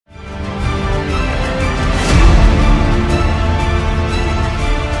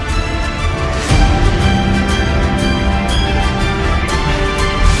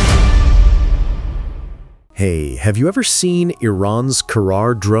Hey, have you ever seen Iran's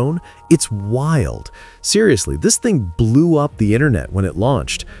Karrar drone? It's wild. Seriously, this thing blew up the internet when it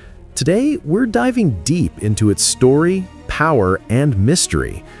launched. Today, we're diving deep into its story, power, and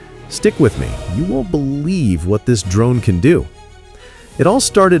mystery. Stick with me, you won't believe what this drone can do. It all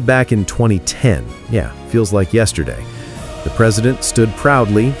started back in 2010. Yeah, feels like yesterday. The president stood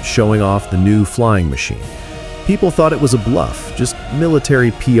proudly, showing off the new flying machine. People thought it was a bluff, just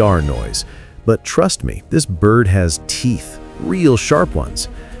military PR noise. But trust me, this bird has teeth, real sharp ones.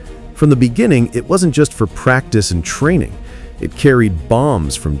 From the beginning, it wasn't just for practice and training. It carried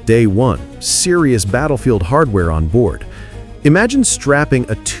bombs from day one, serious battlefield hardware on board. Imagine strapping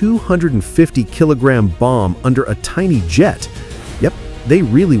a 250-kilogram bomb under a tiny jet. Yep, they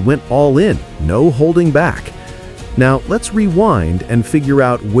really went all in, no holding back. Now, let's rewind and figure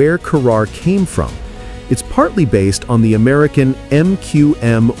out where Karrar came from. It's partly based on the American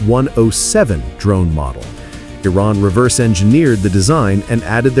MQM-107 drone model. Iran reverse-engineered the design and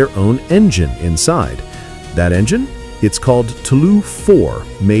added their own engine inside. That engine? It's called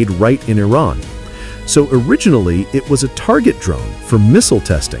Tulu-4, made right in Iran. So originally, it was a target drone for missile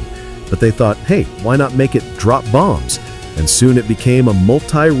testing, but they thought, hey, why not make it drop bombs? And soon it became a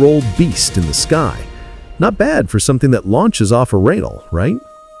multi-role beast in the sky. Not bad for something that launches off a radar, right?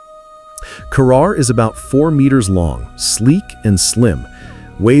 Karrar is about 4 meters long, sleek and slim,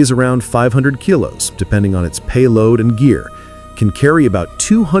 weighs around 500 kilos, depending on its payload and gear, can carry about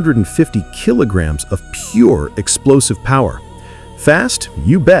 250 kilograms of pure explosive power. Fast?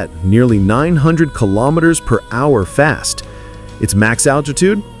 You bet, nearly 900 kilometers per hour fast. Its max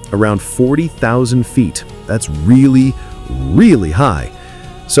altitude? Around 40,000 feet. That's really, really high.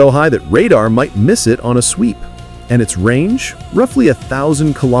 So high that radar might miss it on a sweep. And its range? Roughly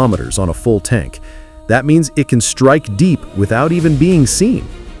 1,000 kilometers on a full tank. That means it can strike deep without even being seen.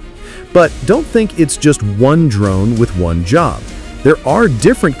 But don't think it's just one drone with one job. There are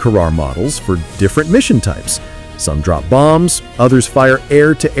different Karrar models for different mission types. Some drop bombs, others fire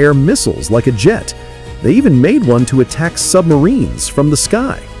air-to-air missiles like a jet. They even made one to attack submarines from the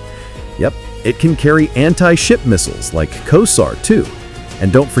sky. Yep, it can carry anti-ship missiles like Karrar too. And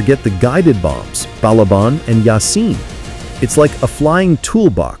don't forget the guided bombs, Balaban and Yasin. It's like a flying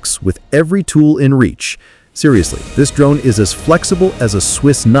toolbox with every tool in reach. Seriously, this drone is as flexible as a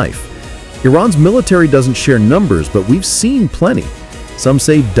Swiss knife. Iran's military doesn't share numbers, but we've seen plenty. Some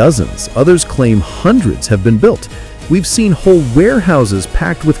say dozens, others claim hundreds have been built. We've seen whole warehouses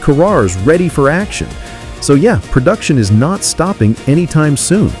packed with Karrars ready for action. So yeah, production is not stopping anytime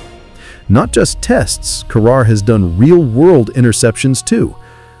soon. Not just tests, Karrar has done real-world interceptions too.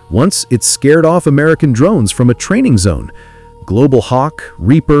 Once, it scared off American drones from a training zone. Global Hawk,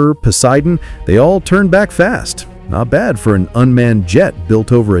 Reaper, Poseidon, they all turned back fast. Not bad for an unmanned jet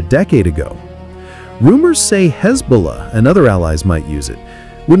built over a decade ago. Rumors say Hezbollah and other allies might use it.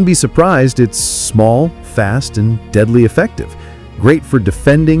 Wouldn't be surprised, it's small, fast, and deadly effective. Great for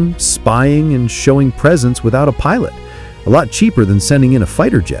defending, spying, and showing presence without a pilot. A lot cheaper than sending in a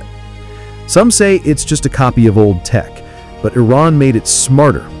fighter jet. Some say it's just a copy of old tech, but Iran made it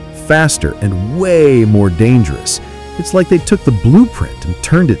smarter, faster, and way more dangerous. It's like they took the blueprint and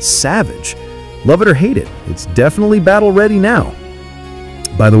turned it savage. Love it or hate it, it's definitely battle-ready now.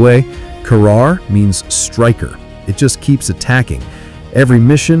 By the way, Karrar means striker. It just keeps attacking. Every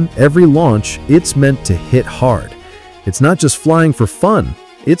mission, every launch, it's meant to hit hard. It's not just flying for fun,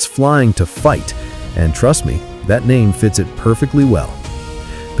 it's flying to fight. And trust me, that name fits it perfectly well.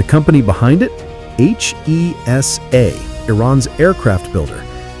 The company behind it? HESA, Iran's aircraft builder.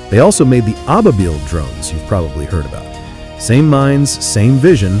 They also made the Ababil drones you've probably heard about. Same minds, same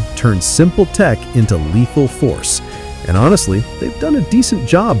vision, turned simple tech into lethal force. And honestly, they've done a decent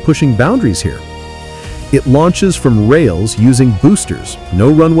job pushing boundaries here. It launches from rails using boosters,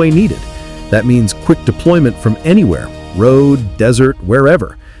 no runway needed. That means quick deployment from anywhere, road, desert,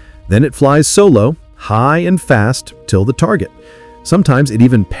 wherever. Then it flies solo, high and fast, till the target. Sometimes it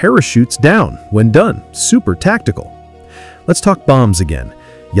even parachutes down when done, super tactical. Let's talk bombs again.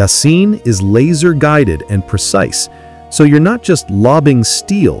 Yasin is laser-guided and precise, so you're not just lobbing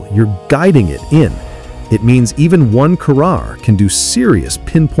steel, you're guiding it in. It means even one Karrar can do serious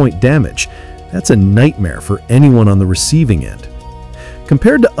pinpoint damage. That's a nightmare for anyone on the receiving end.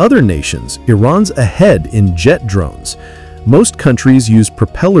 Compared to other nations, Iran's ahead in jet drones. Most countries use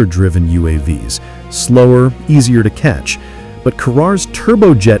propeller-driven UAVs, slower, easier to catch. But Karrar's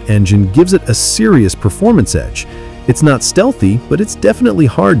turbojet engine gives it a serious performance edge. It's not stealthy, but it's definitely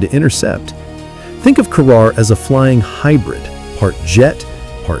hard to intercept. Think of Karrar as a flying hybrid, part jet,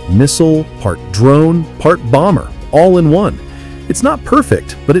 part missile, part drone, part bomber, all in one. It's not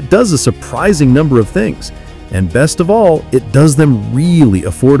perfect, but it does a surprising number of things. And best of all, it does them really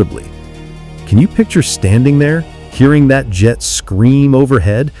affordably. Can you picture standing there, hearing that jet scream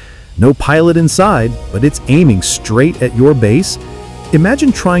overhead? No pilot inside, but it's aiming straight at your base?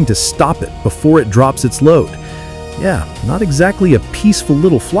 Imagine trying to stop it before it drops its load. Yeah, not exactly a peaceful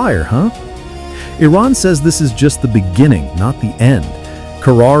little flyer, huh? Iran says this is just the beginning, not the end.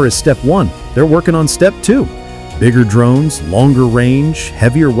 Karrar is step one. They're working on step two. Bigger drones, longer range,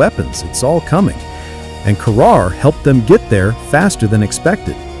 heavier weapons, it's all coming. And Karrar helped them get there faster than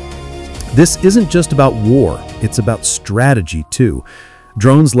expected. This isn't just about war, it's about strategy too.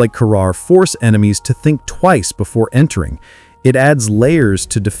 Drones like Karrar force enemies to think twice before entering. It adds layers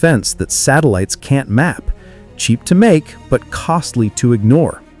to defense that satellites can't map. Cheap to make, but costly to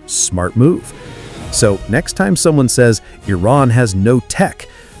ignore. Smart move. So next time someone says Iran has no tech,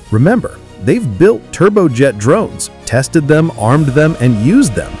 remember, they've built turbojet drones, tested them, armed them, and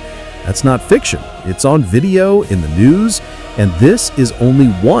used them. That's not fiction. It's on video, in the news, and this is only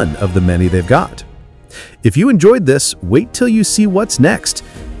one of the many they've got. If you enjoyed this, wait till you see what's next.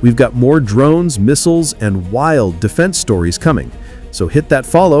 We've got more drones, missiles, and wild defense stories coming. So hit that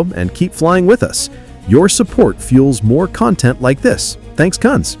follow and keep flying with us. Your support fuels more content like this. Thanks,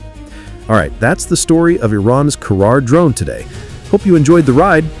 Kunz. All right, that's the story of Iran's Karrar drone today. Hope you enjoyed the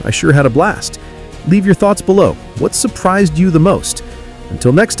ride. I sure had a blast. Leave your thoughts below. What surprised you the most?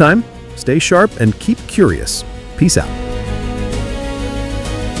 Until next time, stay sharp and keep curious. Peace out.